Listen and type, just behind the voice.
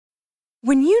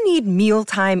When you need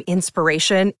mealtime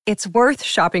inspiration, it's worth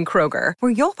shopping Kroger,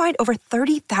 where you'll find over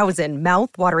 30,000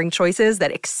 mouth-watering choices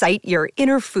that excite your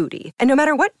inner foodie. And no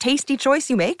matter what tasty choice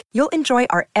you make, you'll enjoy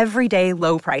our everyday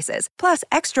low prices, plus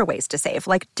extra ways to save,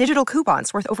 like digital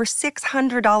coupons worth over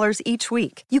 $600 each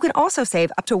week. You can also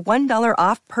save up to $1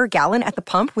 off per gallon at the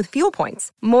pump with fuel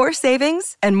points. More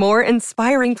savings and more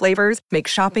inspiring flavors make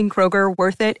shopping Kroger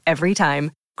worth it every time.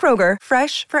 Kroger,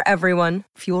 fresh for everyone.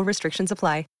 Fuel restrictions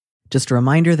apply. Just a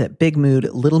reminder that Big Mood,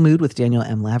 Little Mood with Daniel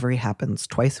M. Lavery happens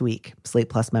twice a week. Slate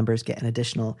Plus members get an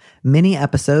additional mini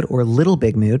episode or Little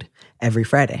Big Mood every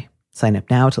Friday. Sign up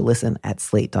now to listen at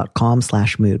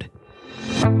slate.com/mood.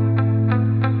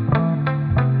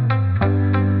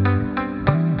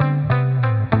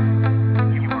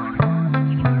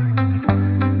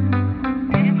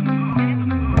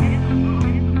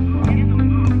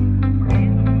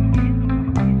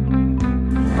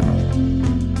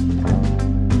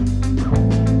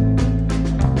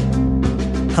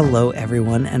 Hello,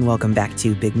 everyone, and welcome back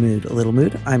to Big Mood, Little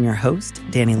Mood. I'm your host,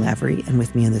 Danny Lavery, and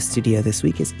with me in the studio this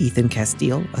week is Ethan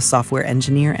Castile, a software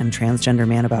engineer and transgender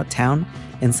man about town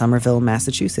in Somerville,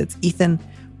 Massachusetts. Ethan,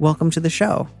 welcome to the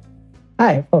show.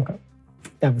 Hi, welcome.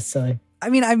 That was silly. I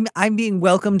mean, I'm being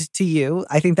welcomed to you.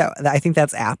 I think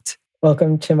that's apt.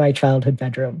 Welcome to my childhood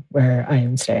bedroom where I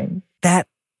am staying. That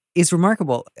is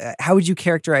remarkable. How would you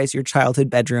characterize your childhood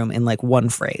bedroom in like one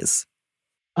phrase?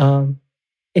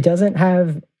 It doesn't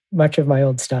have much of my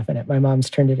old stuff in it. My mom's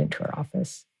turned it into her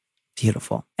office.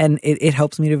 Beautiful. And it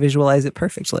helps me to visualize it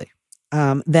perfectly.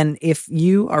 Then if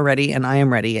you are ready and I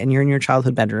am ready and you're in your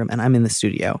childhood bedroom and I'm in the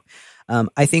studio,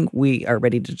 I think we are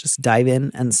ready to just dive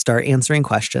in and start answering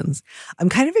questions. I'm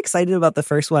kind of excited about the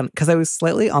first one because I was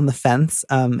slightly on the fence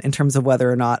in terms of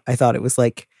whether or not I thought it was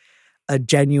like a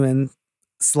genuine,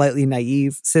 slightly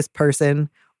naive cis person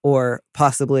or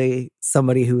possibly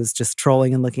somebody who was just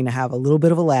trolling and looking to have a little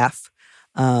bit of a laugh.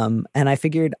 And I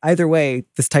figured either way,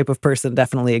 this type of person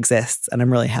definitely exists. And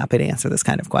I'm really happy to answer this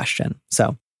kind of question.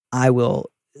 So I will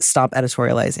stop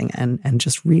editorializing and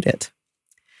just read it.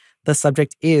 The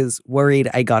subject is worried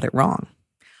I got it wrong.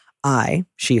 I,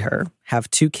 she, her, have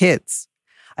 2 kids.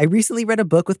 I recently read a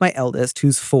book with my eldest,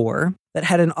 who's 4, that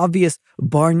had an obvious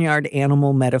barnyard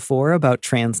animal metaphor about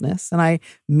transness. And I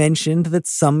mentioned that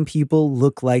some people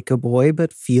look like a boy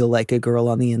but feel like a girl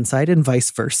on the inside and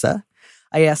vice versa.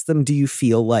 I asked them, do you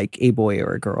feel like a boy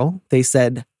or a girl? They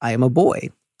said, I am a boy.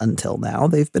 Until now,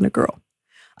 they've been a girl.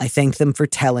 I thanked them for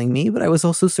telling me, but I was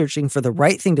also searching for the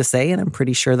right thing to say, and I'm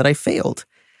pretty sure that I failed.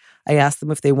 I asked them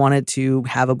if they wanted to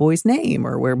have a boy's name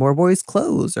or wear more boys'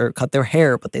 clothes or cut their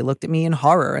hair, but they looked at me in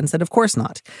horror and said, of course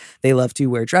not. They love to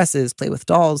wear dresses, play with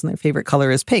dolls, and their favorite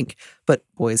color is pink, but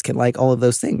boys can like all of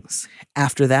those things.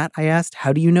 After that, I asked,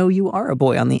 how do you know you are a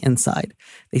boy on the inside?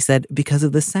 They said, because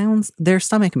of the sounds their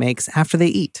stomach makes after they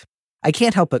eat. I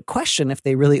can't help but question if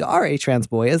they really are a trans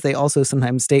boy, as they also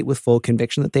sometimes state with full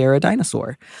conviction that they are a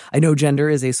dinosaur. I know gender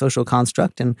is a social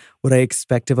construct, and what I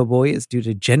expect of a boy is due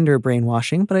to gender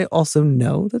brainwashing, but I also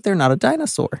know that they're not a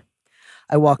dinosaur.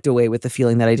 I walked away with the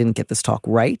feeling that I didn't get this talk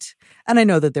right, and I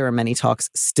know that there are many talks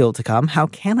still to come. How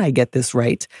can I get this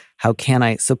right? How can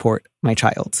I support my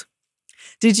child?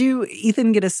 Did you,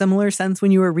 Ethan, get a similar sense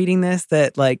when you were reading this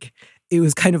that, like, it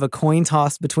was kind of a coin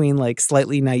toss between like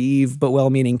slightly naive but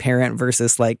well-meaning parent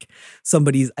versus like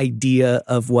somebody's idea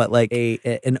of what like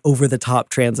an over-the-top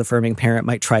trans-affirming parent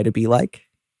might try to be like?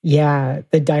 Yeah,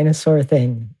 the dinosaur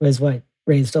thing was what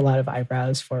raised a lot of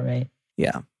eyebrows for me.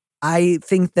 Yeah. I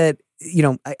think that, you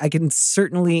know, I can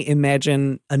certainly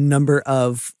imagine a number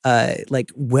of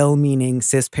like well-meaning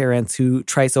cis parents who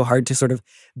try so hard to sort of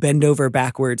bend over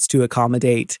backwards to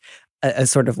accommodate a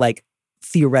sort of like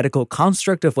theoretical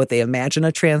construct of what they imagine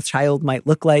a trans child might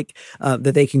look like,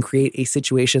 that they can create a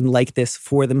situation like this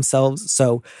for themselves.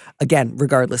 So again,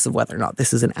 regardless of whether or not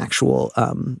this is an actual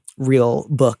real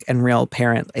book and real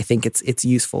parent, I think it's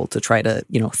useful to try to,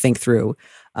 you know, think through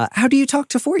how do you talk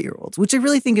to 4-year-olds, which I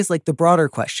really think is like the broader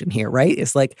question here, right?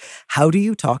 It's like, how do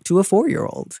you talk to a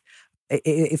 4-year-old?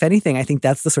 If anything, I think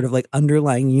that's the sort of like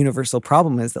underlying universal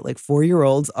problem is that like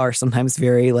 4-year-olds are sometimes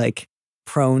very like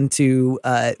prone to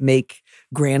make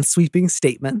grand sweeping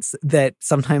statements that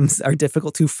sometimes are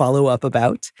difficult to follow up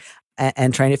about,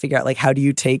 and trying to figure out like how do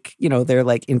you take, you know, their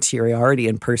like interiority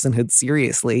and personhood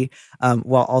seriously,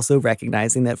 while also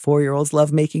recognizing that 4-year-olds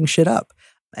love making shit up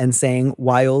and saying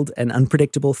wild and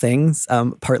unpredictable things,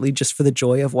 partly just for the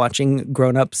joy of watching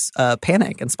grown-ups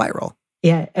panic and spiral.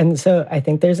 Yeah, and so I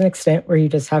think there's an extent where you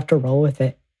just have to roll with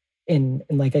it in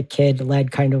like a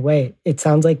kid-led kind of way. It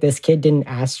sounds like this kid didn't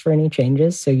ask for any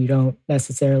changes, so you don't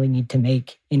necessarily need to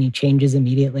make any changes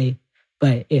immediately.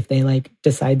 But if they like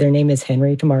decide their name is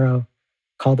Henry tomorrow,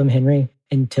 call them Henry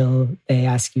until they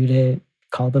ask you to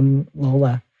call them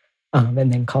Lola,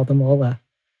 and then call them Lola.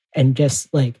 And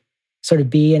just like sort of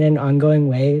be in an ongoing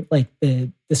way, like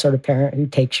the sort of parent who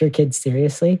takes your kids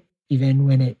seriously, even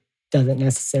when it doesn't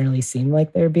necessarily seem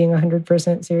like they're being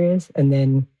 100% serious. And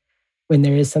then when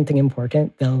there is something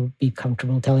important, they'll be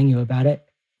comfortable telling you about it.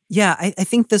 Yeah, I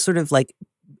think the sort of like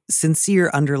sincere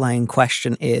underlying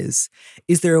question is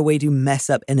there a way to mess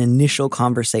up an initial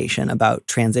conversation about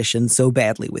transition so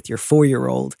badly with your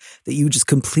 4-year-old that you just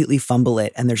completely fumble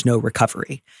it and there's no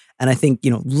recovery? And I think,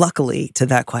 luckily to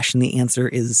that question, the answer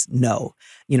is no.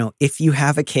 If you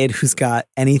have a kid who's got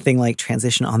anything like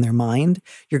transition on their mind,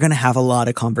 you're going to have a lot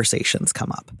of conversations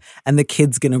come up and the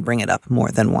kid's going to bring it up more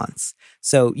than once.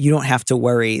 So you don't have to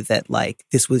worry that like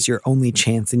this was your only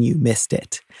chance and you missed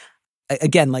it.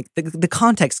 Again, like the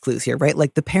context clues here, right?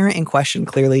 Like the parent in question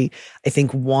clearly, I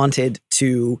think, wanted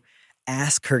to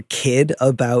ask her kid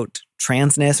about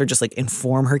transness or just like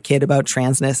inform her kid about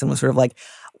transness and was sort of like,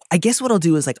 I guess what I'll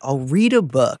do is like, I'll read a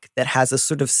book that has a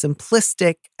sort of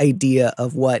simplistic idea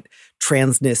of what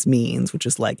transness means, which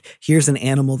is like, here's an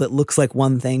animal that looks like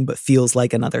one thing but feels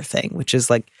like another thing, which is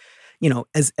like,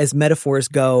 as metaphors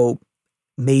go,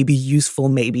 maybe useful,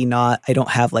 maybe not. I don't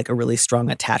have like a really strong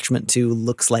attachment to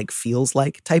looks like, feels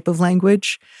like type of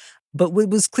language. But we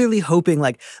was clearly hoping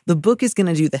like the book is going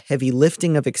to do the heavy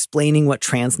lifting of explaining what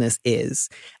transness is.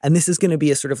 And this is going to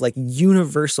be a sort of like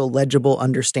universal legible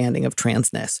understanding of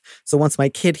transness. So once my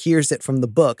kid hears it from the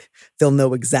book, they'll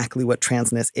know exactly what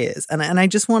transness is. And I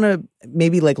just want to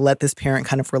maybe like let this parent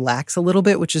kind of relax a little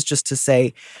bit, which is just to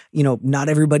say, not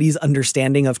everybody's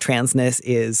understanding of transness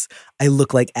is I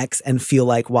look like X and feel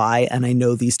like Y. And I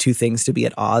know these two things to be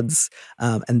at odds.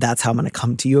 And that's how I'm going to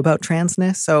come to you about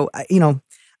transness. So,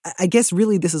 I guess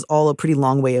really this is all a pretty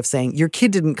long way of saying your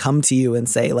kid didn't come to you and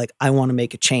say like, I want to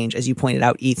make a change, as you pointed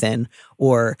out, Ethan,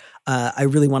 or I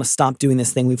really want to stop doing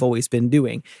this thing we've always been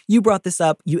doing. You brought this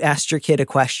up. You asked your kid a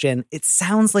question. It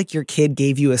sounds like your kid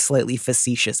gave you a slightly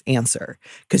facetious answer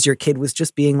because your kid was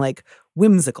just being like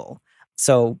whimsical.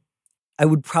 So I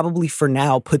would probably for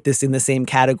now put this in the same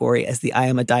category as the I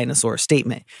am a dinosaur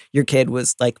statement. Your kid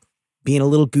was like being a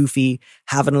little goofy,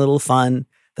 having a little fun.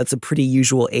 That's a pretty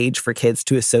usual age for kids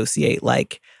to associate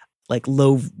like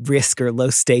low risk or low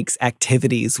stakes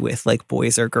activities with like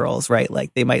boys or girls, right?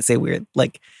 Like they might say weird,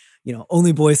 like,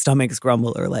 only boys' stomachs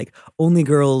grumble or like only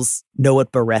girls know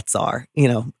what barrettes are,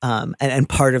 and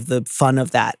part of the fun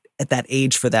of that at that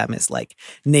age for them is like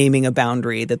naming a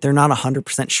boundary that they're not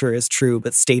 100% sure is true,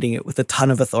 but stating it with a ton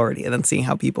of authority and then seeing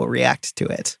how people react to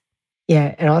it.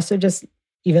 Yeah. And also just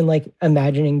even like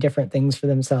imagining different things for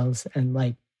themselves and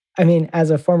like, I mean,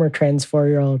 as a former trans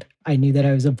 4-year-old, I knew that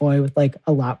I was a boy with like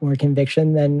a lot more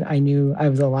conviction than I knew I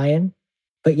was a lion.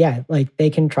 But yeah, like they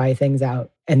can try things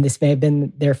out. And this may have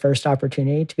been their first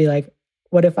opportunity to be like,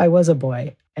 what if I was a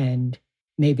boy? And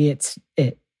maybe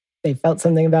they felt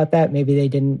something about that. Maybe they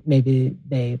didn't. Maybe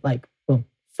they like, well,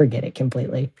 forget it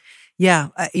completely. Yeah.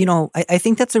 I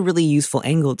think that's a really useful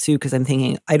angle too, because I'm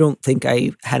thinking, I don't think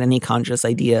I had any conscious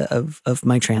idea of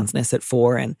my transness at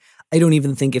 4. And I don't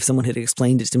even think if someone had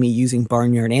explained it to me using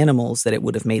barnyard animals that it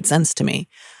would have made sense to me.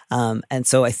 And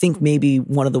so I think maybe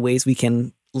one of the ways we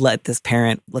can let this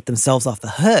parent let themselves off the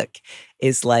hook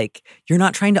is like, you're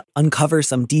not trying to uncover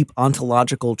some deep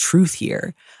ontological truth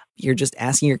here. You're just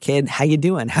asking your kid, how you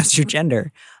doing? How's your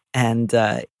gender? And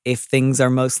if things are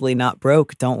mostly not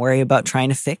broke, don't worry about trying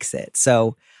to fix it.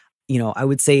 So, I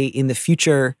would say in the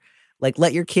future, like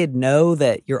let your kid know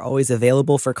that you're always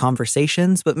available for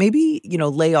conversations, but maybe,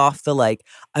 lay off the like,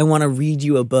 I want to read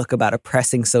you a book about a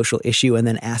pressing social issue and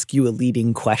then ask you a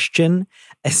leading question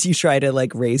as you try to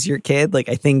like raise your kid. Like,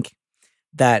 I think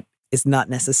that is not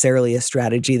necessarily a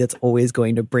strategy that's always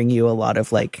going to bring you a lot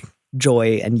of like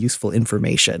joy and useful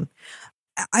information.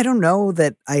 I don't know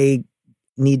that I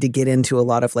need to get into a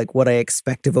lot of like what I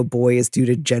expect of a boy is due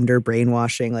to gender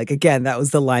brainwashing. Like, again, that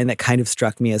was the line that kind of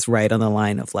struck me as right on the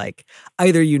line of like,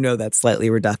 either that's slightly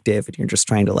reductive and you're just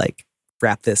trying to like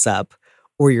wrap this up,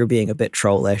 or you're being a bit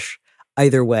trollish.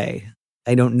 Either way,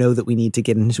 I don't know that we need to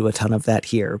get into a ton of that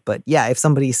here. But yeah, if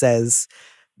somebody says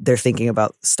they're thinking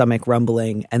about stomach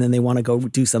rumbling and then they want to go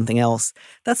do something else,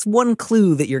 that's one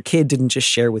clue that your kid didn't just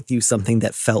share with you something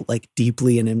that felt like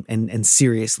deeply and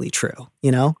seriously true.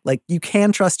 Like you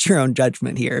can trust your own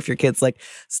judgment here. If your kid's like,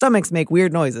 stomachs make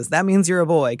weird noises, that means you're a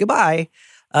boy, goodbye.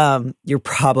 You're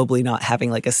probably not having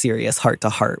like a serious heart to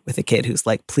heart with a kid who's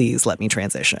like, please let me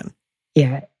transition.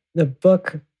 Yeah. The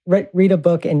book, read a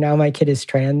book and now my kid is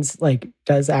trans, like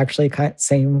does actually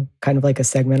same kind of like a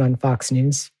segment on Fox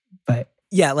News, but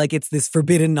Yeah, like it's this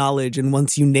forbidden knowledge, and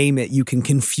once you name it, you can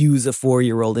confuse a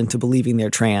 4-year-old into believing they're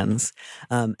trans.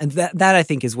 And that I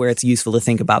think is where it's useful to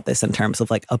think about this in terms of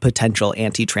like a potential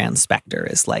anti-trans specter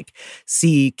is like,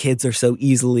 see, kids are so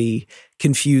easily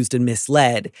confused and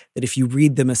misled that if you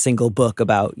read them a single book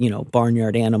about,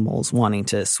 barnyard animals wanting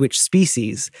to switch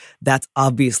species, that's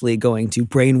obviously going to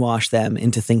brainwash them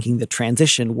into thinking that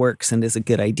transition works and is a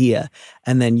good idea.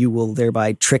 And then you will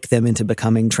thereby trick them into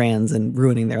becoming trans and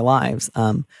ruining their lives,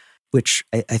 which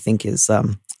I think is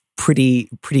pretty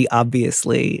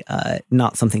obviously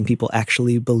not something people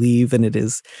actually believe. And it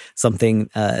is something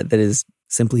that is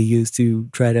simply used to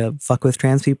try to fuck with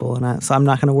trans people. And so I'm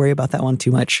not going to worry about that one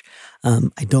too much.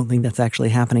 I don't think that's actually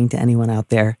happening to anyone out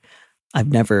there.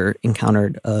 I've never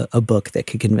encountered a book that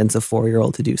could convince a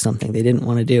 4-year-old to do something they didn't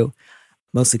want to do,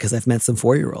 mostly because I've met some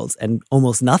 4-year-olds and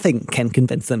almost nothing can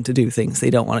convince them to do things they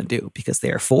don't want to do because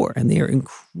they are 4 and they are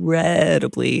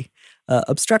incredibly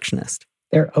obstructionist.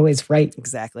 They're always right.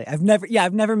 Exactly. I've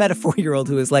never met a 4-year-old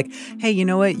who is like, hey, you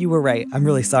know what? You were right. I'm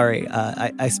really sorry.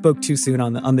 I spoke too soon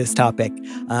on this topic.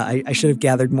 I should have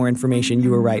gathered more information.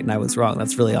 You were right and I was wrong.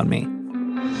 That's really on me.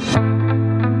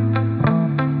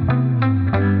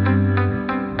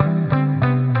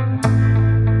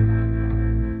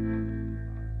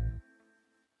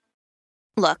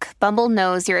 Look, Bumble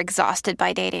knows you're exhausted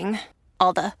by dating.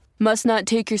 All the must not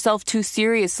take yourself too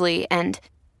seriously and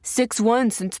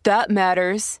 6'1" since that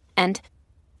matters. And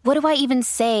what do I even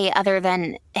say other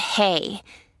than, hey?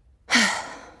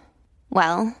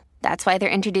 Well, that's why they're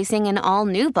introducing an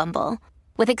all-new Bumble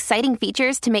with exciting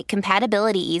features to make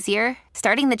compatibility easier,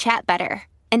 starting the chat better,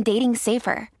 and dating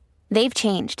safer. They've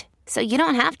changed, so you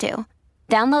don't have to.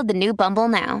 Download the new Bumble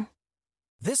now.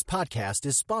 This podcast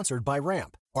is sponsored by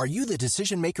Ramp. Are you the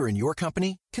decision maker in your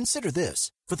company? Consider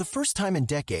this. For the first time in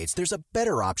decades, there's a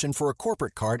better option for a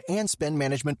corporate card and spend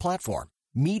management platform.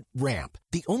 Meet Ramp,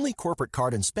 the only corporate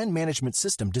card and spend management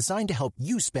system designed to help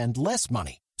you spend less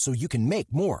money so you can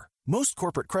make more. Most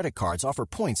corporate credit cards offer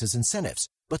points as incentives,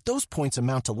 but those points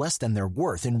amount to less than their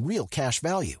worth in real cash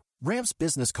value. Ramp's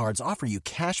business cards offer you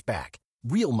cash back,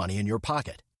 real money in your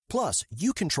pocket. Plus,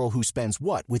 you control who spends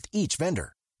what with each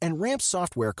vendor. And Ramp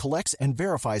software collects and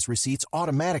verifies receipts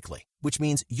automatically, which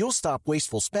means you'll stop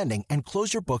wasteful spending and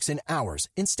close your books in hours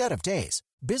instead of days.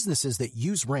 Businesses that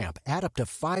use Ramp add up to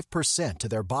 5% to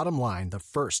their bottom line the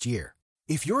first year.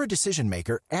 If you're a decision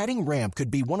maker, adding Ramp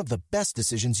could be one of the best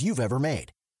decisions you've ever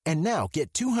made. And now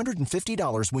get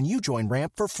 $250 when you join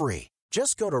Ramp for free.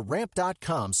 Just go to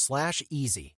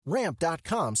ramp.com/easy.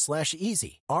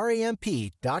 Ramp.com/easy.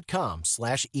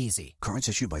 RAMP.com/easy. Cards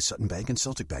issued by Sutton Bank and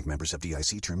Celtic Bank, members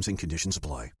FDIC. Terms and conditions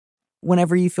apply.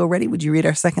 Whenever you feel ready, would you read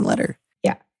our second letter?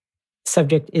 Yeah.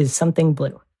 Subject is something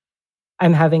blue.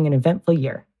 I'm having an eventful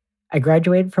year. I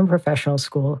graduated from professional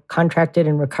school, contracted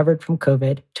and recovered from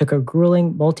COVID, took a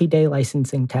grueling multi-day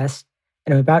licensing test,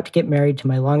 and I'm about to get married to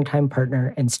my longtime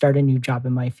partner and start a new job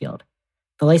in my field.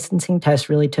 The licensing test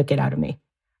really took it out of me.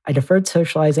 I deferred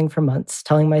socializing for months,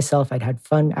 telling myself I'd had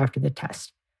fun after the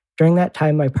test. During that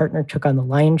time, my partner took on the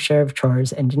lion's share of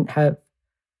chores and didn't have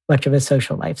much of a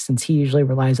social life since he usually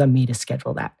relies on me to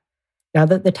schedule that. Now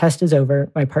that the test is over,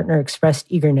 my partner expressed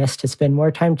eagerness to spend more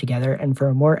time together and for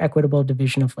a more equitable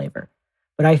division of labor.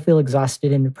 But I feel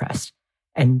exhausted and depressed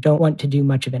and don't want to do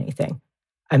much of anything.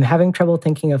 I'm having trouble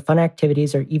thinking of fun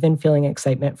activities or even feeling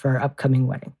excitement for our upcoming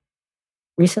wedding.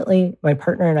 Recently, my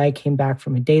partner and I came back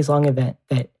from a days-long event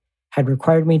that had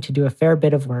required me to do a fair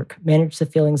bit of work, manage the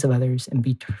feelings of others, and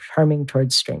be charming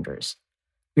towards strangers.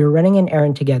 We were running an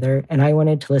errand together, and I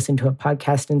wanted to listen to a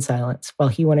podcast in silence while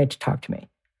he wanted to talk to me.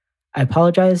 I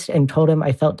apologized and told him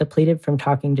I felt depleted from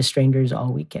talking to strangers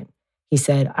all weekend. He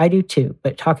said, I do too,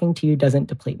 but talking to you doesn't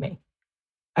deplete me.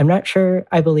 I'm not sure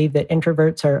I believe that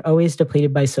introverts are always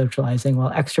depleted by socializing,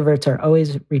 while extroverts are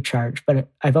always recharged, but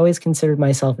I've always considered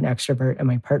myself an extrovert and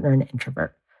my partner an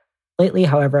introvert. Lately,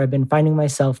 however, I've been finding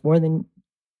myself more than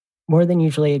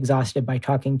usually exhausted by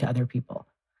talking to other people.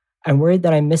 I'm worried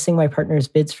that I'm missing my partner's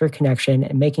bids for connection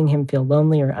and making him feel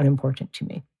lonely or unimportant to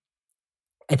me.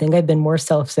 I think I've been more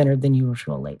self-centered than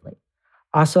usual lately.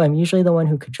 Also, I'm usually the one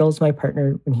who cajoles my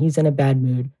partner when he's in a bad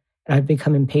mood, and I've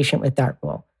become impatient with that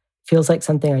role. Feels like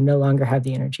something I no longer have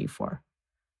the energy for.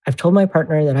 I've told my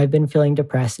partner that I've been feeling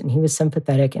depressed, and he was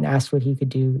sympathetic and asked what he could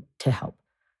do to help.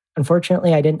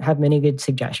 Unfortunately, I didn't have many good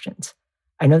suggestions.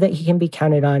 I know that he can be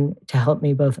counted on to help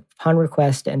me both upon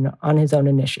request and on his own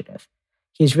initiative.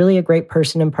 He's really a great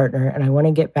person and partner, and I want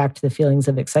to get back to the feelings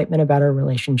of excitement about our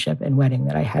relationship and wedding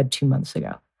that I had 2 months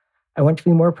ago. I want to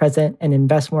be more present and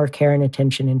invest more care and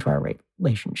attention into our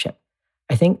relationship.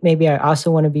 I think maybe I also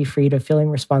want to be freed of feeling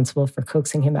responsible for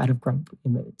coaxing him out of grumpy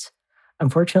moods.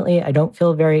 Unfortunately, I don't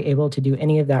feel very able to do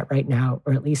any of that right now,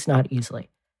 or at least not easily.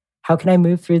 How can I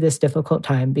move through this difficult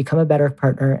time, become a better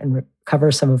partner, and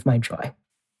recover some of my joy?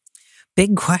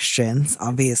 Big questions,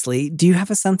 obviously. Do you have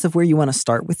a sense of where you want to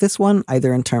start with this one,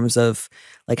 either in terms of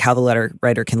like how the letter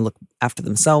writer can look after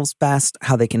themselves best,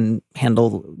 how they can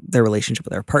handle their relationship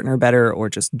with their partner better, or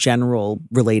just general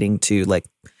relating to like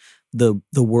the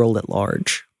world at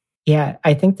large? Yeah,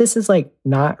 I think this is like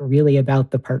not really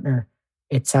about the partner.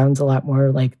 It sounds a lot more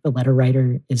like the letter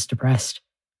writer is depressed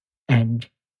and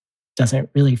doesn't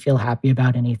really feel happy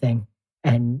about anything.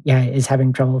 And yeah, is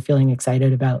having trouble feeling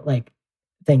excited about like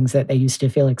things that they used to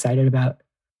feel excited about.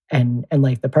 And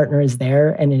like the partner is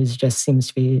there and is just seems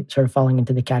to be sort of falling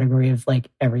into the category of like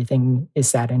everything is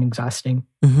sad and exhausting.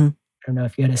 Mm-hmm. I don't know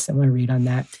if you had a similar read on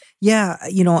that. Yeah,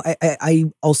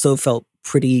 I also felt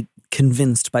pretty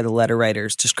convinced by the letter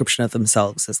writer's description of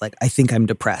themselves as like, I think I'm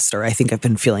depressed, or I think I've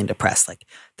been feeling depressed. Like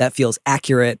that feels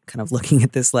accurate, kind of looking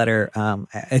at this letter.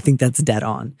 I think that's dead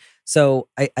on. So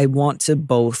I want to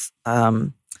both,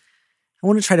 I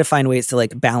want to try to find ways to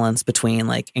like balance between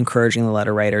like encouraging the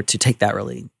letter writer to take that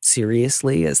really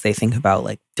seriously as they think about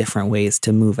like different ways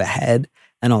to move ahead,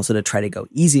 and also to try to go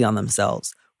easy on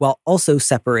themselves, while also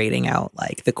separating out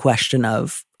like the question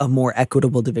of a more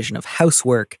equitable division of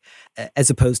housework, as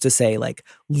opposed to say like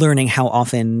learning how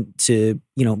often to,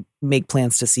 make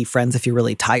plans to see friends if you're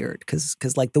really tired. Cause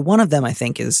like the one of them I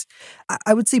think is,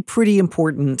 I would say pretty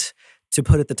important to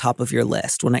put at the top of your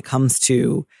list when it comes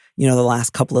to, the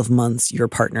last couple of months, your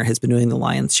partner has been doing the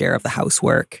lion's share of the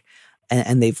housework.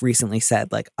 And they've recently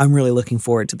said like, I'm really looking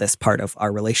forward to this part of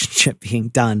our relationship being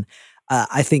done.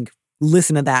 I think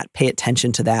listen to that, pay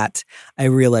attention to that. I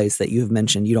realize that you've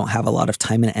mentioned you don't have a lot of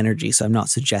time and energy, so I'm not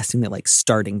suggesting that like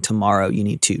starting tomorrow you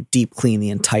need to deep clean the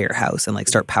entire house and like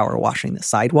start power washing the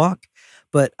sidewalk.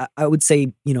 But I would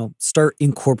say, start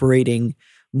incorporating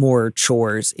more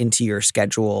chores into your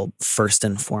schedule first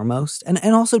and foremost, and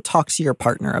also talk to your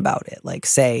partner about it. Like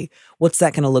say, what's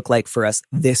that going to look like for us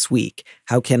this week?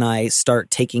 How can I start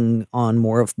taking on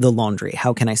more of the laundry?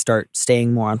 How can I start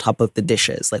staying more on top of the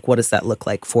dishes? Like, what does that look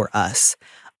like for us?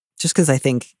 Just because I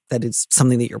think that it's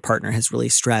something that your partner has really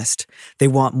stressed. They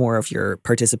want more of your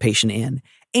participation in.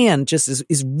 And just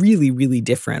is really, really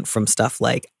different from stuff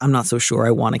like, I'm not so sure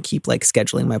I want to keep like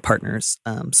scheduling my partner's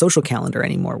social calendar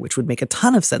anymore, which would make a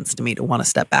ton of sense to me to want to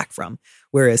step back from.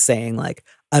 Whereas saying like,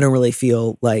 I don't really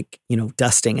feel like,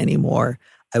 dusting anymore,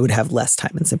 I would have less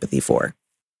time and sympathy for.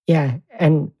 Yeah.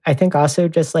 And I think also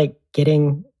just like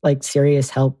getting like serious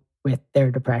help with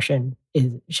their depression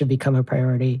should become a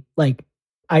priority. Like,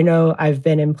 I know I've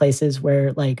been in places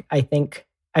where like, I think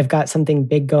I've got something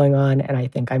big going on and I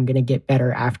think I'm going to get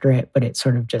better after it, but it's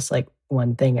sort of just like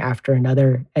one thing after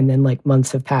another. And then like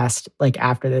months have passed like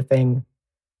after the thing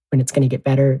when it's going to get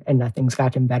better and nothing's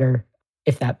gotten better,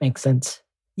 if that makes sense.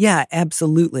 Yeah,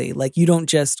 absolutely. Like you don't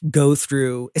just go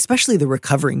through, especially the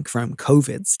recovering from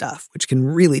COVID stuff, which can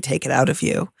really take it out of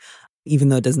you, even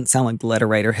though it doesn't sound like the letter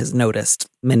writer has noticed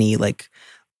many like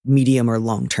medium or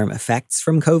long-term effects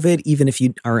from COVID. Even if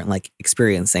you aren't like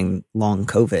experiencing long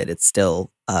COVID, it's still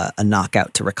a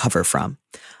knockout to recover from.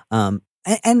 And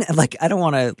like, I don't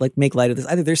want to like make light of this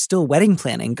either. There's still wedding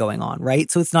planning going on,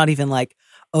 right? So it's not even like,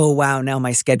 oh, wow, now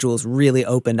my schedule's really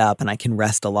opened up and I can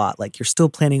rest a lot. Like you're still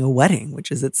planning a wedding,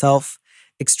 which is itself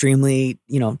extremely,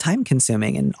 time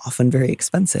consuming and often very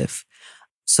expensive.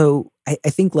 So I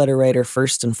think letter writer,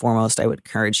 first and foremost, I would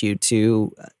encourage you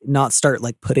to not start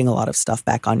like putting a lot of stuff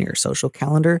back on your social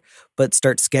calendar, but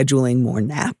start scheduling more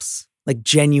naps, like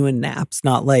genuine naps,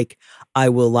 not like I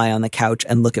will lie on the couch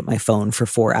and look at my phone for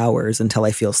 4 hours until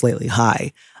I feel slightly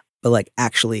high, but like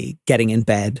actually getting in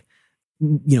bed,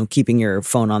 keeping your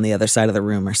phone on the other side of the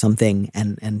room or something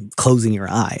and closing your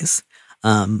eyes.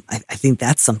 I think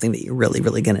that's something that you're really,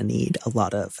 really going to need a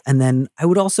lot of. And then I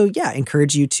would also,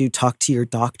 encourage you to talk to your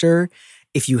doctor.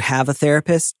 If you have a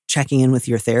therapist, checking in with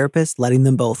your therapist, letting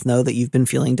them both know that you've been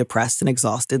feeling depressed and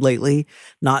exhausted lately,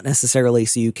 not necessarily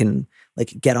so you can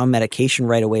like get on medication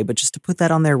right away, but just to put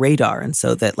that on their radar. And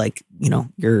so that like,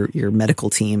 your medical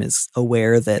team is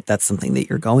aware that that's something that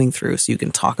you're going through, so you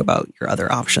can talk about your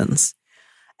other options.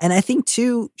 And I think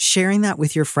too, sharing that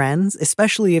with your friends,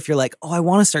 especially if you're like, oh, I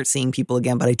want to start seeing people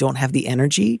again, but I don't have the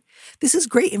energy. This is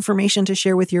great information to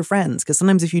share with your friends, because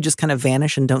sometimes if you just kind of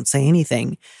vanish and don't say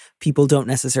anything, people don't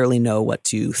necessarily know what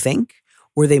to think,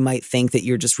 or they might think that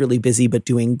you're just really busy but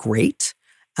doing great.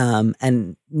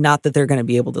 And not that they're going to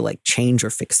be able to like change or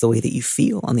fix the way that you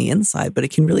feel on the inside, but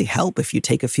it can really help if you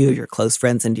take a few of your close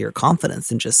friends into your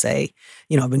confidence and just say,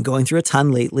 I've been going through a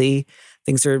ton lately.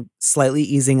 things are slightly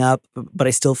easing up, but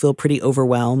I still feel pretty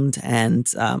overwhelmed,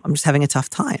 and I'm just having a tough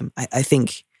time. I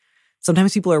think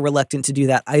sometimes people are reluctant to do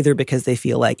that either because they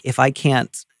feel like if I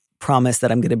can't promise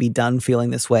that I'm going to be done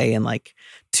feeling this way in like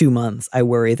 2 months, I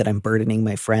worry that I'm burdening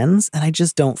my friends. And I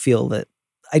just don't feel that,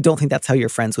 I don't think that's how your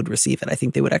friends would receive it. I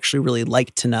think they would actually really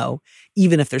like to know,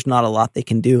 even if there's not a lot they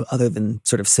can do other than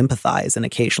sort of sympathize and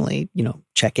occasionally,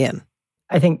 check in.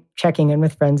 I think checking in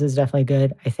with friends is definitely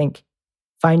good. I think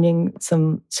finding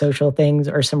some social things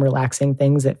or some relaxing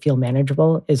things that feel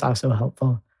manageable is also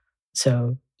helpful.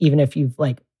 So even if you've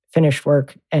finished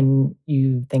work and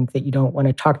you think that you don't want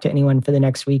to talk to anyone for the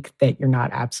next week, that you're not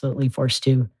absolutely forced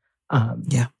to.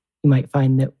 You might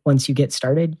find that once you get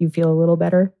started, you feel a little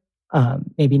better.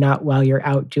 Maybe not while you're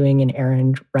out doing an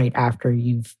errand right after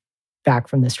you've back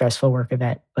from the stressful work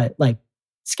event, but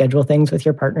schedule things with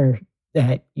your partner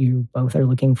that you both are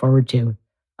looking forward to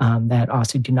that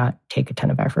also do not take a ton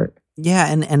of effort.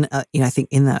 Yeah. And I think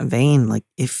in that vein,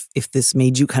 if this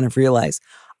made you kind of realize,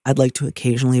 I'd like to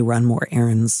occasionally run more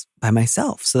errands by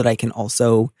myself so that I can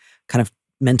also kind of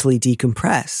mentally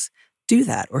decompress, do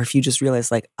that. Or if you just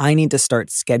realize I need to start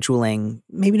scheduling,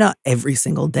 maybe not every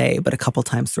single day, but a couple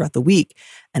times throughout the week,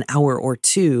 an hour or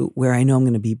two where I know I'm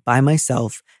going to be by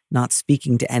myself, not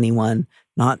speaking to anyone,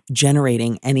 not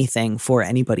generating anything for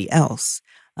anybody else.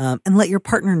 And let your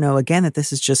partner know again that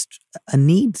this is just a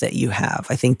need that you have.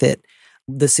 I think that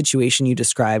the situation you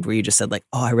described where you just said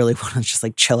I really want to just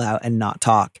chill out and not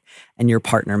talk. And your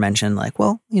partner mentioned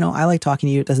well, I like talking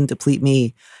to you. It doesn't deplete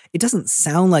me. It doesn't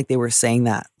sound like they were saying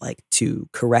that to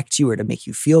correct you or to make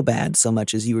you feel bad so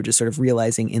much as you were just sort of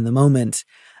realizing in the moment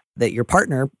that your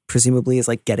partner presumably is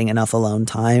getting enough alone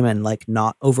time and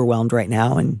not overwhelmed right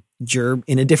now. And you're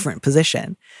in a different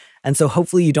position. And so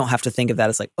hopefully you don't have to think of that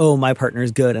as oh, my partner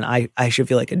is good and I should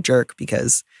feel like a jerk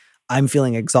because I'm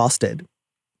feeling exhausted.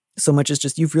 So much as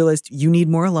just you've realized you need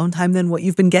more alone time than what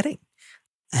you've been getting.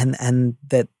 And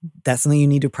that's something you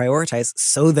need to prioritize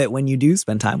so that when you do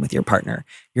spend time with your partner,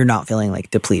 you're not feeling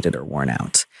depleted or worn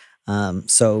out.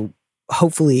 So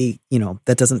hopefully,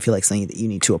 that doesn't feel like something that you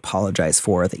need to apologize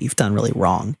for, that you've done really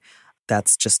wrong.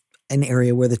 That's just an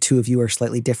area where the two of you are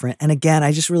slightly different. And again,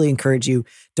 I just really encourage you,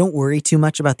 don't worry too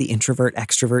much about the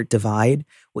introvert-extrovert divide.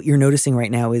 What you're noticing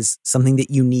right now is something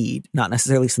that you need, not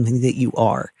necessarily something that you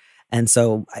are. And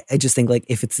so I just think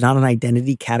if it's not an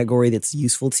identity category that's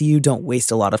useful to you, don't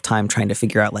waste a lot of time trying to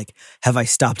figure out have I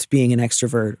stopped being an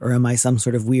extrovert or am I some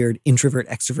sort of weird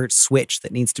introvert-extrovert switch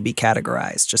that needs to be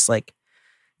categorized? Just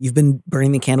you've been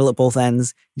burning the candle at both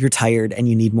ends, you're tired and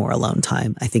you need more alone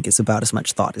time. I think it's about as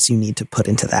much thought as you need to put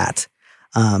into that.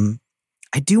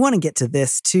 I do want to get to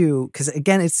this too, because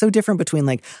again, it's so different between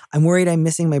I'm worried I'm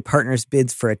missing my partner's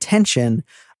bids for attention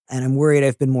and I'm worried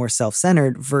I've been more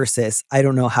self-centered versus I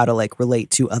don't know how to relate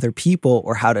to other people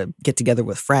or how to get together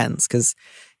with friends, because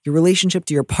your relationship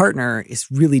to your partner is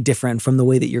really different from the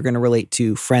way that you're going to relate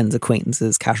to friends,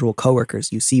 acquaintances, casual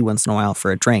coworkers you see once in a while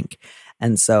for a drink.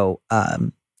 And so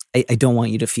I don't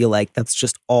want you to feel like that's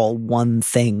just all one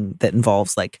thing that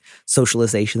involves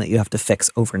socialization that you have to fix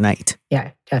overnight.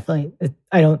 Yeah, definitely.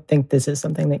 I don't think this is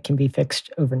something that can be fixed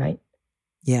overnight.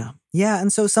 Yeah. Yeah.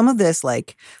 And so some of this,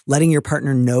 letting your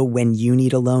partner know when you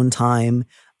need alone time,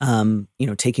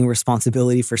 taking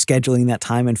responsibility for scheduling that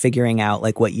time and figuring out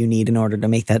what you need in order to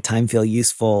make that time feel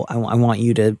useful. I want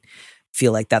you to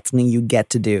feel like that's something you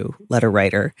get to do, letter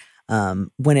writer.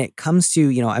 When it comes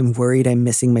to, I'm worried I'm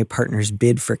missing my partner's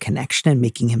bid for connection and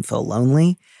making him feel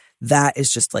lonely. That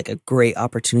is just a great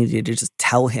opportunity to just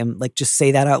tell him, just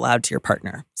say that out loud to your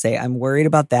partner. Say, I'm worried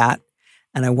about that.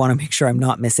 And I want to make sure I'm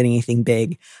not missing anything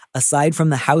big. Aside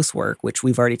from the housework, which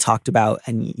we've already talked about,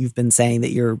 and you've been saying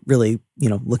that you're really,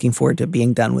 looking forward to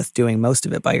being done with doing most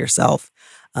of it by yourself.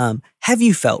 Have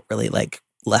you felt really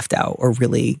left out or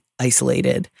really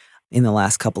isolated in the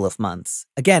last couple of months?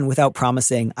 Again, without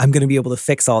promising I'm going to be able to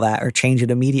fix all that or change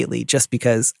it immediately, just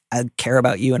because I care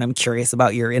about you and I'm curious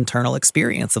about your internal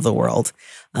experience of the world.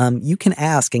 You can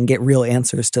ask and get real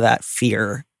answers to that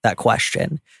fear, that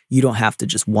question. You don't have to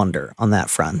just wonder on that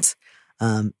front.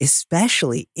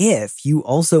 Especially if you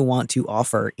also want to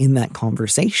offer in that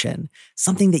conversation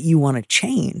something that you want to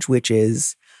change, which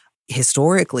is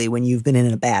historically when you've been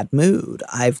in a bad mood,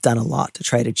 I've done a lot to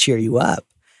try to cheer you up.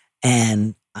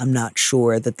 And I'm not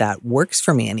sure that works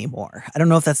for me anymore. I don't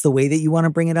know if that's the way that you want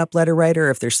to bring it up, letter writer,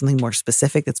 if there's something more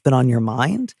specific that's been on your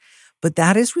mind. But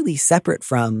that is really separate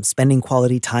from spending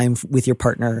quality time with your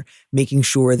partner, making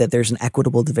sure that there's an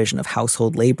equitable division of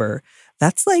household labor.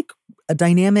 That's a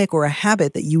dynamic or a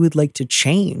habit that you would like to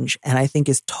change, and I think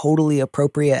is totally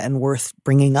appropriate and worth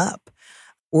bringing up.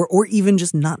 or even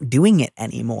just not doing it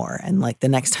anymore. And like the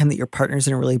next time that your partner's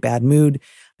in a really bad mood,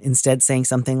 instead saying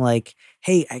something like,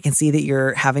 hey, I can see that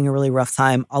you're having a really rough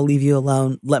time. I'll leave you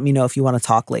alone. Let me know if you want to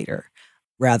talk later.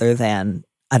 Rather than,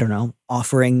 I don't know,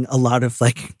 offering a lot of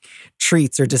like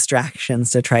treats or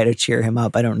distractions to try to cheer him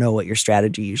up. I don't know what your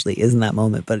strategy usually is in that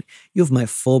moment, but you have my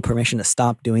full permission to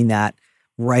stop doing that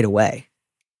right away.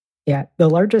 Yeah. The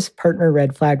largest partner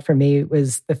red flag for me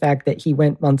was the fact that he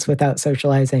went months without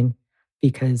socializing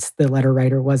because the letter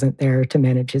writer wasn't there to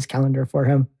manage his calendar for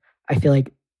him. I feel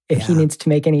like if he needs to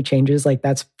make any changes, like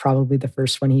that's probably the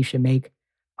first one he should make.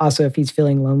 Also, if he's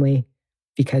feeling lonely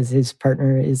because his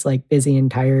partner is like busy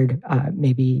and tired,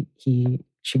 maybe he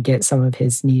should get some of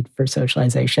his need for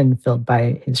socialization filled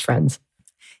by his friends.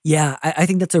 Yeah, I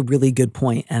think that's a really good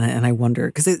point. And I wonder,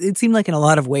 because it seemed like in a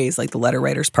lot of ways, like the letter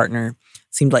writer's partner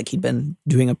seemed like he'd been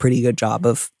doing a pretty good job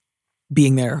of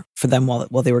being there for them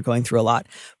while they were going through a lot.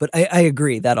 But I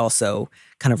agree that also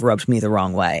kind of rubbed me the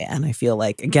wrong way. And I feel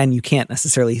like, again, you can't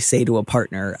necessarily say to a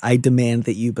partner, I demand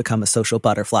that you become a social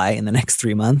butterfly in the next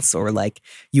 3 months, or like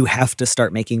you have to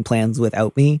start making plans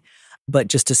without me. But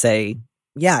just to say,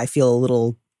 yeah, I feel a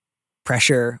little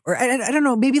pressure, or I don't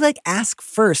know, maybe like ask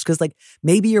first, because like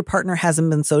maybe your partner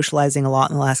hasn't been socializing a lot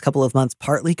in the last couple of months,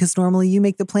 partly because normally you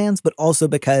make the plans, but also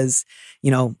because, you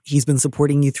know, he's been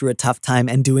supporting you through a tough time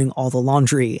and doing all the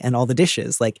laundry and all the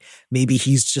dishes. Like maybe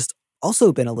he's just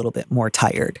also been a little bit more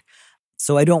tired.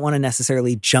 So I don't want to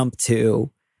necessarily jump to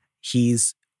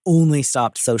he's only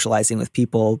stopped socializing with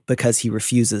people because he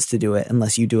refuses to do it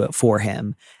unless you do it for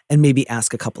him, and maybe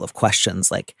ask a couple of questions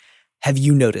like, have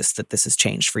you noticed that this has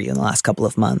changed for you in the last couple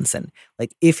of months? And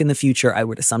like, if in the future I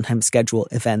were to sometimes schedule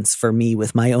events for me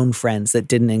with my own friends that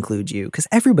didn't include you, because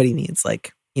everybody needs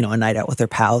like, you know, a night out with their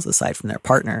pals aside from their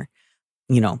partner,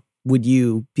 you know, would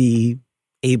you be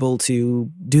able to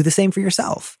do the same for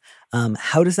yourself?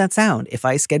 How does that sound? If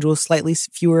I schedule slightly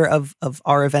fewer of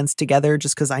our events together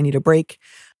just because I need a break,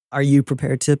 are you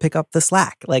prepared to pick up the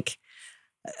slack? Like,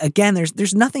 again,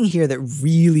 there's nothing here that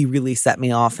really, really set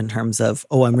me off in terms of,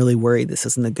 oh, I'm really worried this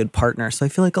isn't a good partner. So I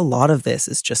feel like a lot of this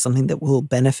is just something that will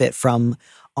benefit from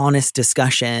honest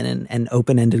discussion and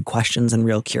open-ended questions and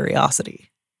real curiosity.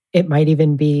 It might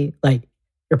even be like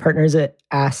your partner's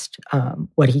asked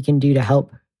what he can do to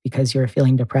help because you're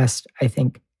feeling depressed. I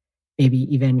think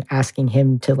maybe even asking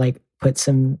him to like put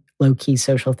some low-key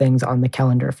social things on the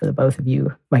calendar for the both of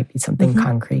you might be something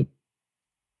concrete.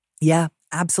 Yeah.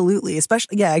 Absolutely.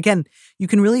 Especially, yeah, again, you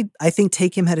can really, I think,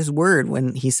 take him at his word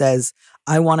when he says,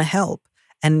 I want to help.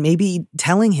 And maybe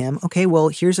telling him, okay, well,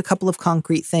 here's a couple of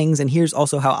concrete things. And here's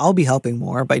also how I'll be helping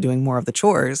more by doing more of the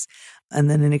chores. And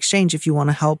then in exchange, if you want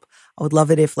to help, I would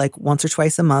love it if like once or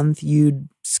twice a month, you'd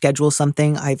schedule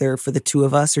something either for the two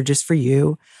of us or just for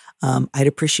you. I'd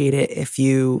appreciate it if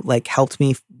you like helped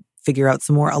me figure out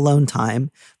some more alone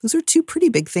time. Those are two pretty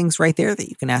big things right there that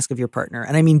you can ask of your partner.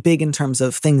 And I mean big in terms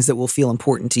of things that will feel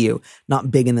important to you,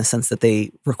 not big in the sense that they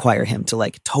require him to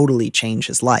like totally change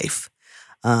his life.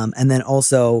 And then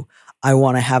also, I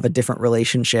want to have a different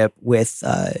relationship with,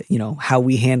 you know, how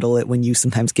we handle it when you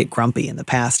sometimes get grumpy. In the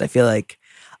past, I feel like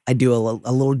I do a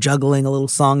little juggling, a little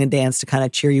song and dance to kind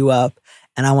of cheer you up.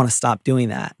 And I want to stop doing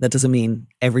that. That doesn't mean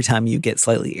every time you get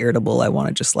slightly irritable, I want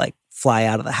to just like fly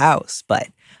out of the house. But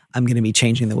I'm going to be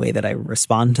changing the way that I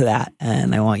respond to that.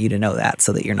 And I want you to know that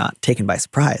so that you're not taken by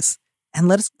surprise. And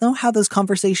let us know how those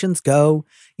conversations go,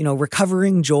 you know,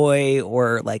 recovering joy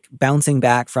or like bouncing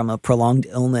back from a prolonged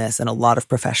illness and a lot of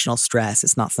professional stress.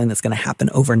 It's not something that's going to happen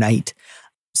overnight.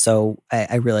 So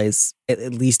I realize,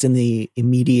 at least in the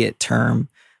immediate term,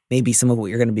 maybe some of what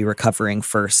you're going to be recovering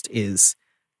first is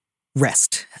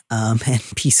rest and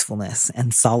peacefulness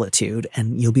and solitude.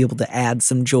 And you'll be able to add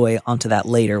some joy onto that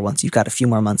later once you've got a few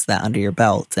more months of that under your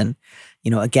belt. And,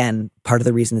 you know, again, part of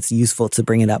the reason it's useful to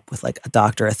bring it up with like a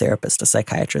doctor, a therapist, a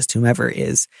psychiatrist, whomever,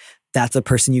 is that's a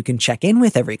person you can check in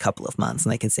with every couple of months.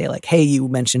 And they can say like, hey, you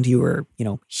mentioned you were, you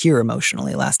know, here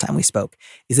emotionally last time we spoke.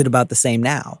 Is it about the same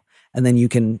now? And then you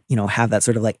can, you know, have that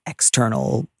sort of like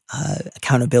external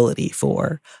accountability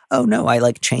for, oh no, I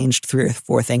like changed 3 or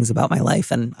 4 things about my life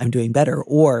and I'm doing better.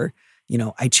 Or, you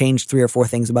know, I changed 3 or 4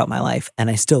 things about my life and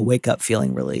I still wake up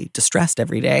feeling really distressed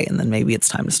every day. And then maybe it's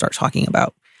time to start talking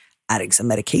about adding some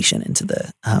medication into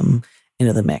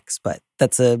the mix. But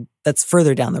that's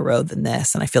further down the road than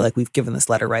this. And I feel like we've given this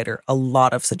letter writer a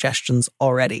lot of suggestions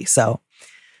already. So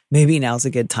maybe now's a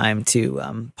good time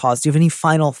to pause. Do you have any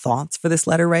final thoughts for this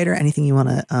letter writer? Anything you want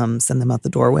to send them out the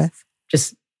door with?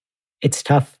 Just, it's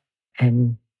tough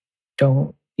and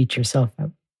don't beat yourself up.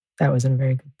 That wasn't a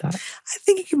very good thought. I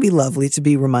think it can be lovely to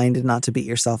be reminded not to beat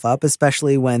yourself up,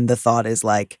 especially when the thought is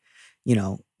like, you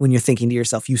know, when you're thinking to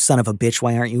yourself, you son of a bitch,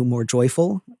 why aren't you more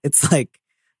joyful? It's like,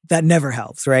 that never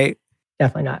helps, right?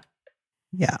 Definitely not.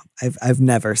 Yeah, I've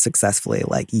never successfully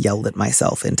like yelled at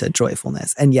myself into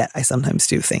joyfulness. And yet I sometimes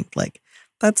do think like,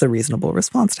 that's a reasonable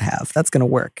response to have. That's going to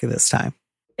work this time.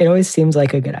 It always seems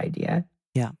like a good idea.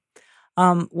 Yeah.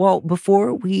 Well,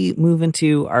 before we move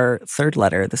into our third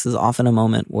letter, this is often a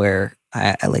moment where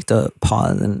I like to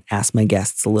pause and ask my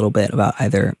guests a little bit about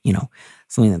either,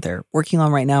 something that they're working on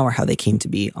right now or how they came to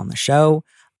be on the show.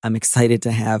 I'm excited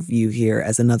to have you here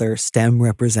as another STEM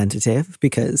representative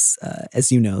because,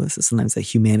 as you know, this is sometimes a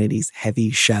humanities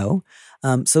heavy show.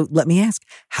 So let me ask,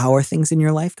 how are things in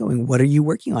your life going? What are you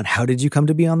working on? How did you come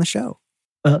to be on the show?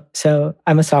 Well, so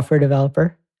I'm a software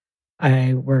developer.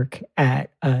 I work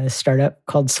at a startup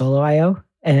called Solo.io,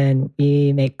 and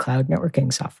we make cloud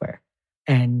networking software.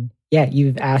 And yeah,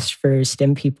 you've asked for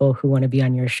STEM people who want to be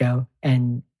on your show.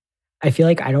 And I feel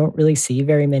like I don't really see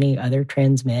very many other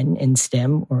trans men in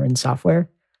STEM or in software.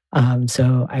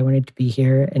 So I wanted to be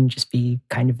here and just be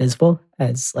kind of visible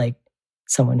as like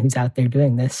someone who's out there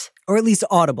doing this. Or at least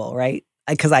audible, right?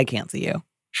 Because I can't see you.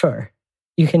 Sure.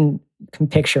 You can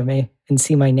picture me and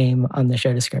see my name on the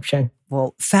show description.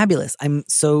 Well, fabulous. I'm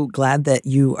so glad that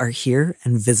you are here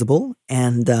and visible.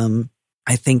 And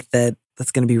I think that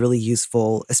that's going to be really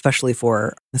useful, especially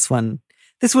for this one.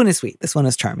 This one is sweet. This one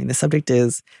is charming. The subject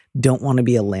is don't want to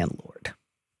be a landlord,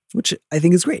 which I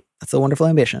think is great. That's a wonderful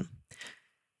ambition.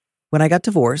 When I got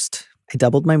divorced, I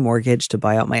doubled my mortgage to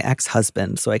buy out my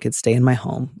ex-husband so I could stay in my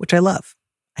home, which I love.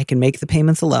 I can make the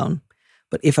payments alone,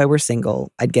 but if I were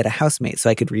single, I'd get a housemate so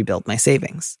I could rebuild my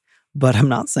savings. But I'm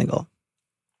not single.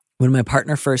 When my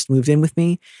partner first moved in with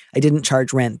me, I didn't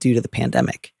charge rent due to the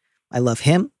pandemic. I love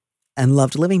him and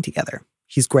loved living together.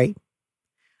 He's great.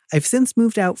 I've since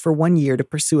moved out for 1 year to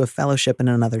pursue a fellowship in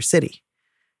another city.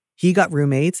 He got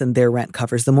roommates and their rent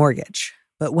covers the mortgage.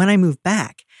 But when I move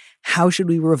back, how should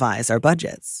we revise our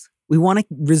budgets? We want to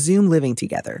resume living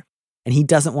together, and he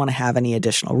doesn't want to have any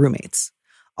additional roommates.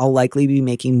 I'll likely be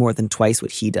making more than twice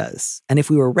what he does. And if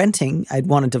we were renting, I'd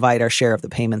want to divide our share of the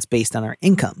payments based on our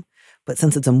income. But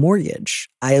since it's a mortgage,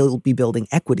 I'll be building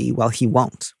equity while he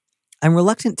won't. I'm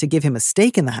reluctant to give him a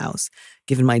stake in the house,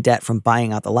 given my debt from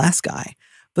buying out the last guy.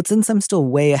 But since I'm still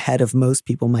way ahead of most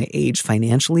people my age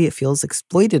financially, it feels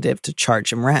exploitative to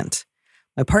charge him rent.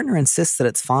 My partner insists that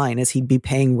it's fine, as he'd be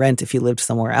paying rent if he lived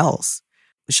somewhere else.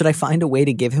 Should I find a way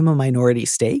to give him a minority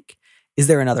stake? Is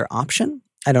there another option?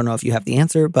 I don't know if you have the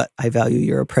answer, but I value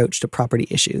your approach to property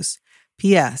issues.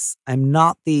 P.S. I'm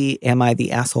not the am I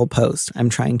the asshole post. I'm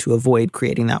trying to avoid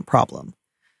creating that problem.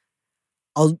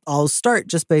 I'll start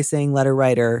just by saying, letter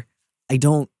writer, I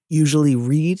don't usually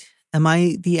read Am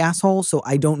I the asshole? So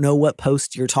I don't know what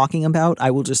post you're talking about.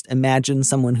 I will just imagine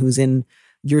someone who's in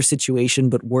your situation,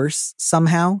 but worse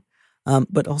somehow.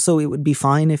 But also it would be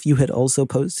fine if you had also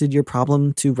posted your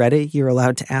problem to Reddit. You're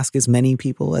allowed to ask as many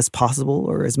people as possible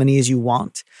or as many as you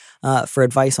want for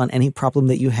advice on any problem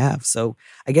that you have. So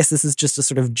I guess this is just a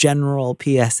sort of general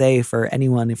PSA for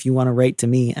anyone if you want to write to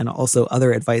me and also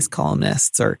other advice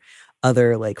columnists or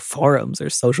other like forums or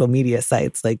social media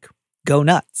sites, like go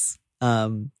nuts.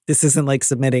 This isn't like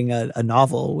submitting a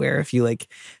novel where if you like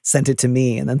sent it to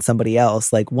me and then somebody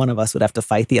else, like one of us would have to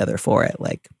fight the other for it.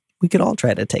 Like we could all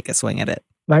try to take a swing at it.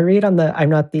 My read on the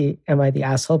Am I the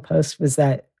asshole post was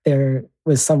that there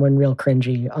was someone real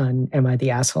cringy on Am I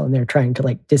the asshole, and they're trying to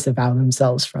like disavow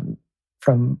themselves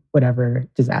from whatever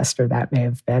disaster that may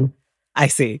have been. I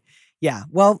see. Yeah.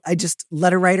 Well,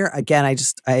 letter writer, again,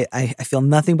 I feel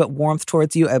nothing but warmth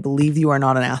towards you. I believe you are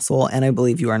not an asshole, and I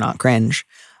believe you are not cringe.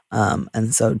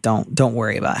 And so don't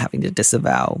worry about having to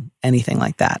disavow anything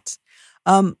like that.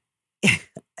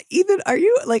 Even, are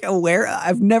you like aware?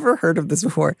 I've never heard of this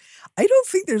before. I don't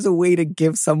think there's a way to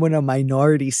give someone a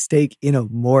minority stake in a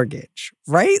mortgage,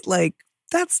 right? Like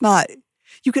that's not,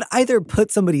 you can either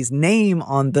put somebody's name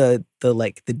on the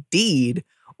deed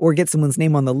or get someone's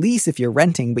name on the lease if you're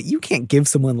renting, but you can't give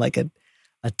someone like a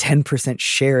 10%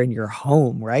 share in your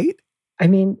home, right? I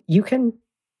mean,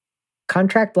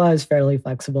 contract law is fairly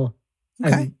flexible.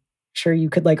 Okay. I'm sure you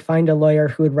could like find a lawyer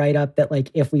who would write up that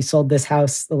like if we sold this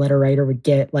house, the letter writer would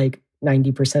get like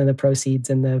 90% of the proceeds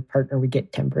and the partner would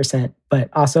get 10%. But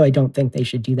also I don't think they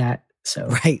should do that. So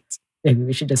right. Maybe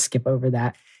we should just skip over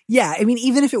that. Yeah. I mean,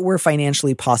 even if it were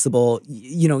financially possible,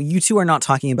 you two are not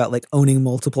talking about like owning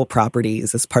multiple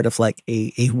properties as part of like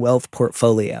a wealth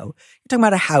portfolio. You're talking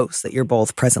about a house that you're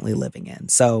both presently living in.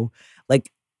 So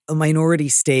like a minority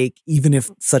stake, even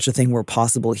if such a thing were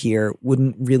possible here,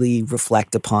 wouldn't really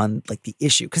reflect upon like the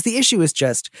issue. Because the issue is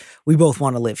just, we both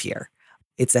want to live here.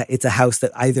 It's a house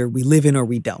that either we live in or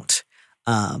we don't.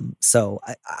 So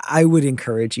I would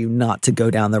encourage you not to go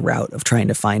down the route of trying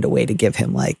to find a way to give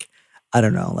him like, I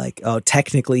don't know, like, oh,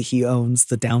 technically he owns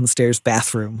the downstairs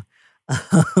bathroom.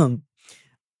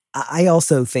 I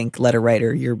also think, letter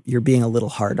writer, you're being a little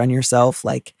hard on yourself.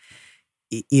 Like,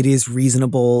 it is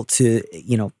reasonable to,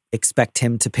 expect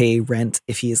him to pay rent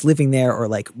if he is living there, or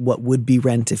like what would be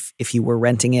rent if he were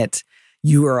renting it.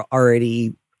 You are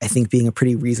already, I think, being a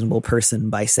pretty reasonable person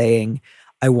by saying,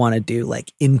 I want to do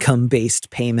like income-based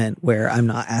payment where I'm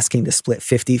not asking to split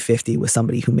 50-50 with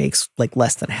somebody who makes like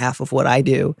less than half of what I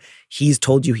do. He's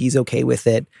told you he's okay with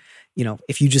it.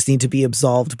 If you just need to be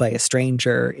absolved by a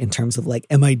stranger in terms of like,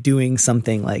 am I doing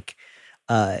something like,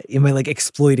 am I like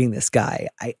exploiting this guy?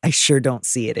 I sure don't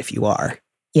see it if you are.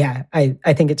 Yeah, I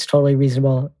think it's totally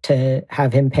reasonable to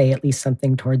have him pay at least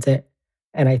something towards it.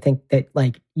 And I think that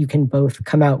like you can both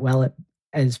come out well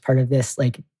as part of this.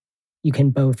 Like you can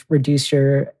both reduce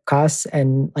your costs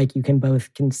and like you can both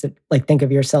think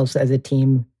of yourselves as a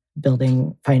team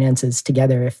building finances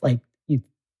together if like you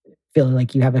feel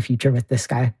like you have a future with this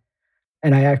guy.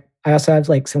 And I also have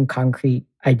like some concrete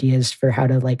ideas for how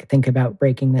to like think about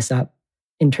breaking this up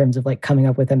in terms of like coming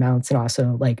up with amounts and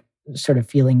also like sort of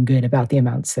feeling good about the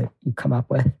amounts that you come up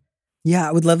with. Yeah,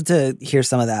 I would love to hear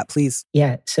some of that, please.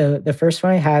 Yeah. So the first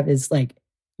one I have is like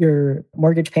your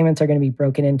mortgage payments are going to be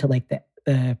broken into like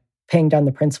the paying down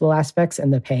the principal aspects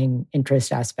and the paying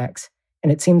interest aspects.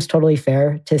 And it seems totally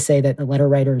fair to say that the letter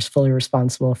writer is fully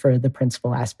responsible for the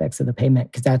principal aspects of the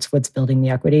payment because that's what's building the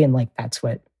equity and like that's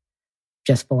what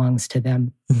just belongs to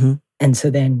them. Mm-hmm. And so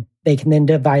then they can then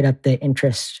divide up the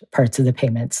interest parts of the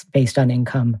payments based on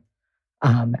income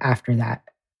after that.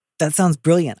 That sounds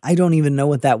brilliant. I don't even know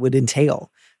what that would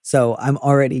entail. So I'm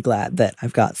already glad that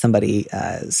I've got somebody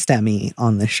STEMmy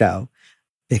on the show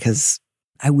because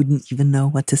I wouldn't even know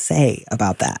what to say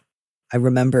about that. I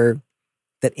remember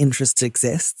that interest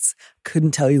exists.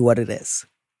 Couldn't tell you what it is.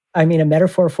 I mean, a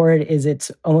metaphor for it is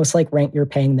it's almost like rent you're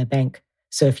paying the bank.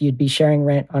 So if you'd be sharing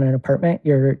rent on an apartment,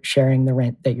 you're sharing the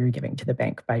rent that you're giving to the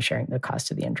bank by sharing the cost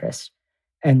of the interest.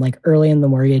 And like early in the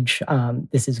mortgage,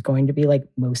 this is going to be like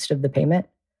most of the payment,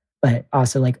 but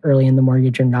also like early in the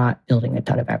mortgage, you're not building a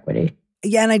ton of equity.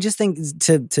 Yeah. And I just think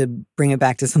to bring it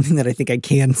back to something that I think I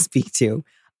can speak to,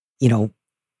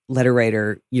 letter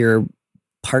writer, your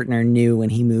partner knew when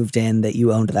he moved in that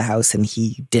you owned the house and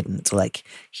he didn't. Like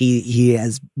he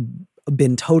has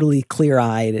been totally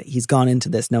clear-eyed. He's gone into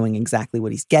this knowing exactly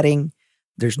what he's getting.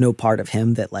 There's no part of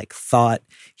him that like thought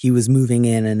he was moving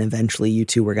in and eventually you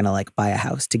two were going to like buy a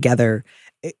house together.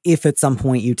 If at some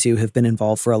point you two have been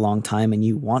involved for a long time and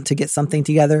you want to get something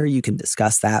together, you can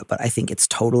discuss that. But I think it's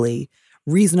totally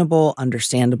reasonable,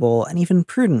 understandable, and even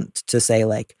prudent to say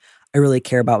like, I really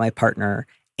care about my partner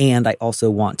and I also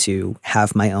want to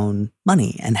have my own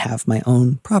money and have my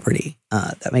own property.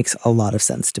 That makes a lot of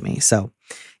sense to me. So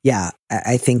yeah,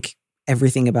 I think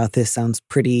everything about this sounds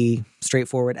pretty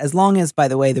straightforward. As long as, by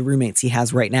the way, the roommates he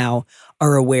has right now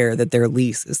are aware that their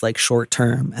lease is like short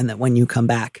term and that when you come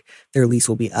back, their lease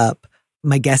will be up.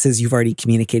 My guess is you've already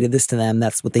communicated this to them.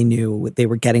 That's what they knew, what they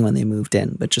were getting when they moved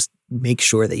in. But just make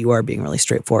sure that you are being really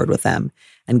straightforward with them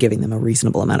and giving them a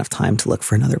reasonable amount of time to look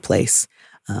for another place.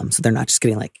 So they're not just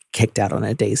getting like kicked out on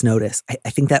a day's notice. I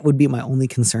think that would be my only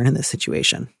concern in this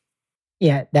situation.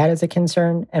 Yeah, that is a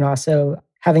concern. And also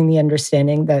having the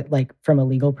understanding that like from a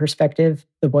legal perspective,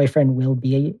 the boyfriend will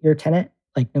be your tenant,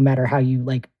 like no matter how you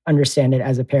like understand it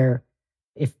as a pair,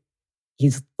 if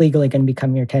he's legally going to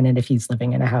become your tenant, if he's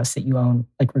living in a house that you own,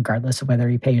 like regardless of whether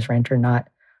he pays rent or not.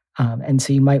 And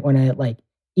so you might want to like,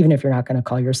 even if you're not going to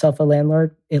call yourself a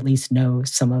landlord, at least know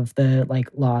some of the like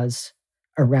laws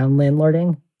around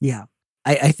landlording. Yeah.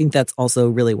 I think that's also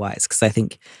really wise because I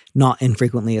think not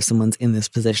infrequently if someone's in this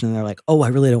position and they're like, oh, I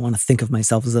really don't want to think of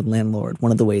myself as a landlord.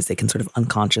 One of the ways they can sort of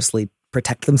unconsciously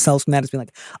protect themselves from that is being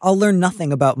like, I'll learn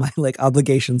nothing about my like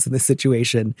obligations in this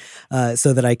situation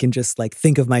so that I can just like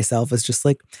think of myself as just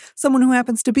like someone who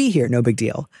happens to be here. No big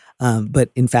deal.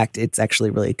 But in fact, it's actually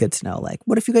really good to know like,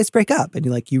 what if you guys break up and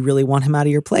you really want him out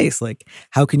of your place? Like,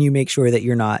 how can you make sure that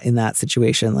you're not in that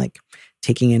situation? Like,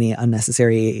 taking any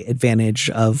unnecessary advantage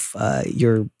of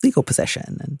your legal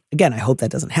position. And again, I hope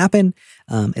that doesn't happen.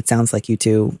 It sounds like you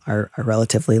two are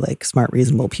relatively like smart,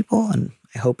 reasonable people. And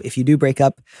I hope if you do break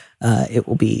up, it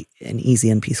will be an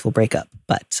easy and peaceful breakup.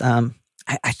 But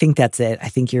I think that's it. I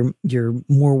think you're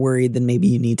more worried than maybe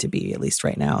you need to be, at least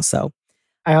right now. So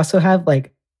I also have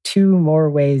like 2 more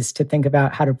ways to think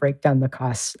about how to break down the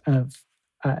costs of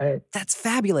that's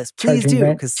fabulous. Please do,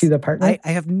 because to the partner. I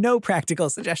have no practical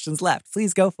suggestions left.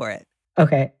 Please go for it.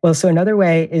 Okay. Well, so another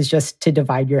way is just to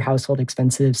divide your household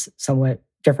expenses somewhat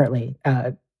differently.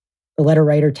 the letter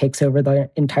writer takes over the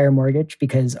entire mortgage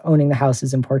because owning the house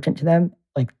is important to them.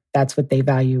 Like that's what they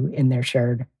value in their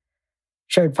shared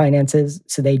finances.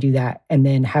 So they do that and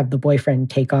then have the boyfriend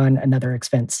take on another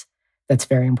expense that's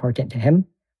very important to him.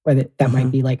 Whether that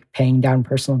might be like paying down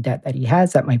personal debt that he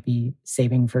has, that might be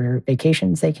saving for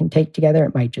vacations they can take together.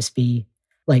 It might just be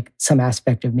like some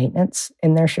aspect of maintenance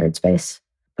in their shared space,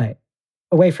 but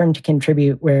a way for him to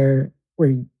contribute where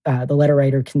the letter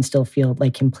writer can still feel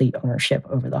like complete ownership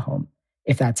over the home.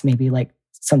 If that's maybe like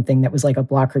something that was like a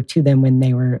blocker to them when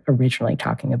they were originally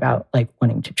talking about like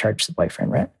wanting to charge the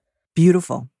boyfriend rent.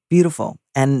 Beautiful, beautiful.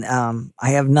 And I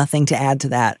have nothing to add to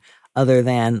that other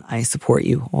than I support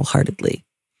you wholeheartedly.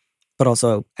 But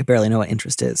also, I barely know what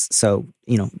interest is. So,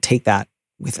 take that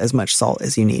with as much salt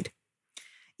as you need.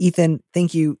 Ethan,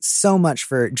 thank you so much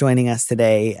for joining us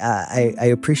today. I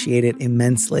appreciate it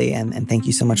immensely. And thank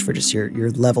you so much for just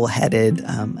your level-headed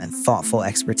and thoughtful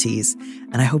expertise.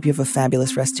 And I hope you have a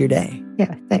fabulous rest of your day.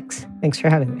 Yeah, thanks. Thanks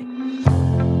for having me.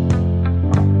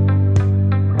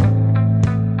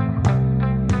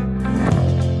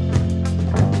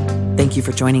 Thank you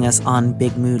for joining us on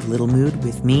Big Mood, Little Mood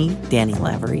with me, Danny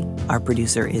Lavery. Our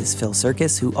producer is Phil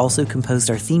Circus, who also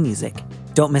composed our theme music.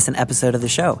 Don't miss an episode of the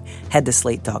show. Head to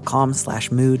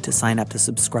slate.com/mood to sign up to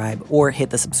subscribe or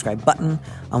hit the subscribe button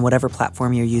on whatever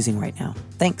platform you're using right now.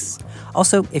 Thanks.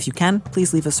 Also, if you can,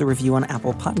 please leave us a review on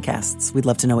Apple Podcasts. We'd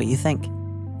love to know what you think.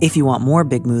 If you want more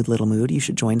Big Mood, Little Mood, you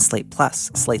should join Slate Plus,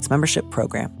 Slate's membership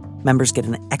program. Members get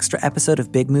an extra episode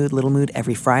of Big Mood, Little Mood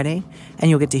every Friday,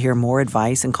 and you'll get to hear more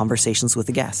advice and conversations with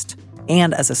a guest.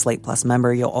 And as a Slate Plus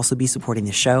member, you'll also be supporting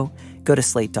the show. Go to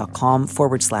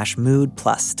slate.com/mood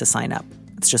plus to sign up.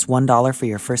 It's just $1 for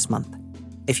your first month.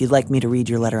 If you'd like me to read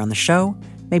your letter on the show,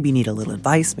 maybe you need a little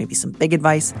advice, maybe some big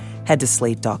advice, head to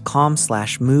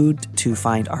slate.com/mood to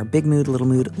find our Big Mood, Little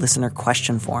Mood listener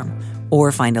question form,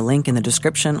 or find a link in the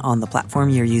description on the platform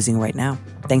you're using right now.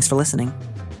 Thanks for listening.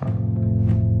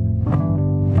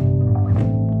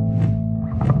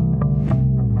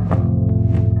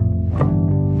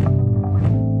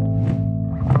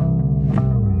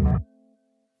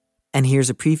 And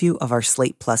here's a preview of our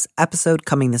Slate Plus episode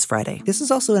coming this Friday. This is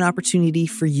also an opportunity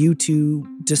for you to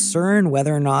discern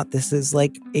whether or not this is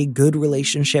like a good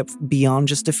relationship beyond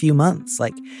just a few months.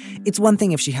 Like, it's one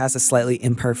thing if she has a slightly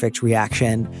imperfect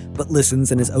reaction, but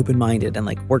listens and is open-minded and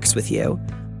like works with you.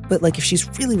 But like if she's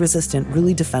really resistant,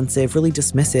 really defensive, really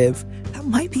dismissive, that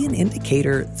might be an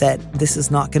indicator that this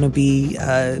is not going to be,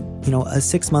 a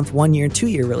 6-month, 1 year, 2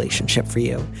 year relationship for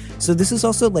you. So this is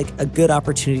also like a good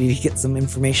opportunity to get some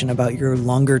information about your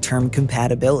longer term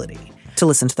compatibility. To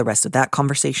listen to the rest of that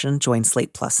conversation, join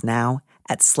Slate Plus now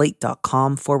at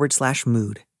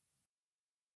slate.com/mood.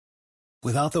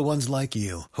 Without the ones like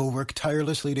you, who work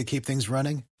tirelessly to keep things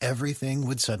running, everything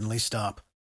would suddenly stop.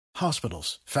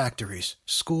 Hospitals, factories,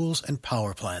 schools, and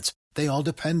power plants, they all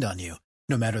depend on you.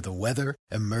 No matter the weather,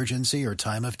 emergency, or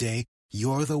time of day,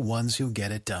 you're the ones who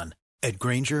get it done. At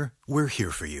Grainger, we're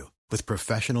here for you with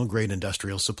professional-grade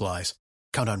industrial supplies.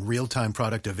 Count on real-time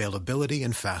product availability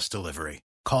and fast delivery.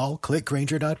 Call, click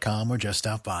Grainger.com, or just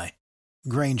stop by.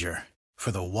 Grainger,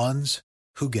 for the ones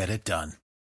who get it done.